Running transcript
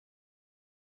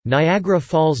Niagara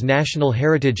Falls National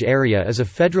Heritage Area is a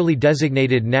federally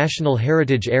designated national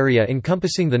heritage area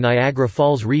encompassing the Niagara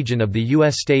Falls region of the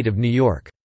U.S. state of New York.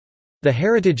 The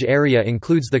heritage area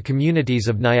includes the communities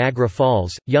of Niagara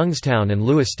Falls, Youngstown and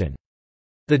Lewiston.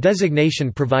 The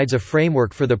designation provides a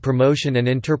framework for the promotion and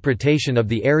interpretation of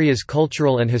the area's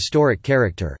cultural and historic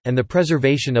character, and the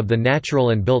preservation of the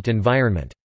natural and built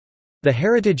environment. The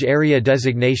Heritage Area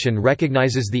designation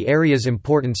recognizes the area's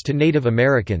importance to Native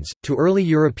Americans, to early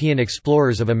European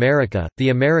explorers of America, the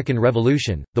American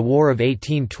Revolution, the War of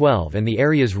 1812 and the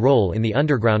area's role in the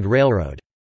Underground Railroad.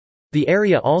 The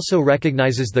area also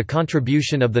recognizes the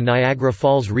contribution of the Niagara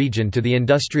Falls region to the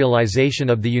industrialization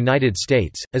of the United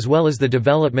States, as well as the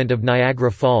development of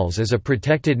Niagara Falls as a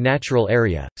protected natural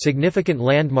area. Significant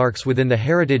landmarks within the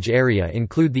heritage area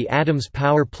include the Adams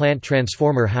Power Plant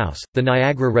Transformer House, the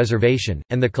Niagara Reservation,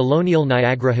 and the Colonial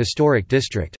Niagara Historic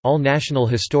District, all National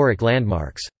Historic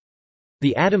Landmarks.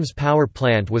 The Adams Power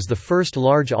Plant was the first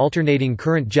large alternating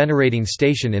current generating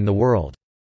station in the world.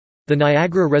 The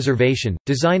Niagara Reservation,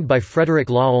 designed by Frederick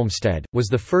Law Olmsted, was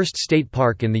the first state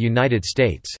park in the United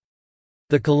States.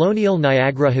 The Colonial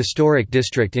Niagara Historic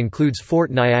District includes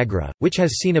Fort Niagara, which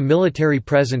has seen a military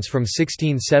presence from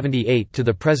 1678 to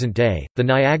the present day. The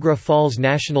Niagara Falls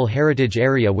National Heritage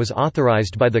Area was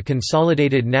authorized by the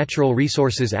Consolidated Natural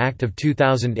Resources Act of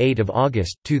 2008 of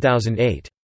August, 2008.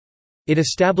 It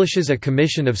establishes a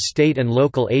commission of state and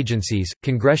local agencies,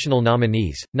 congressional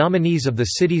nominees, nominees of the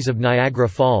cities of Niagara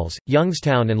Falls,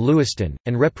 Youngstown and Lewiston,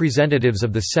 and representatives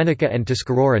of the Seneca and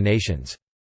Tuscarora nations.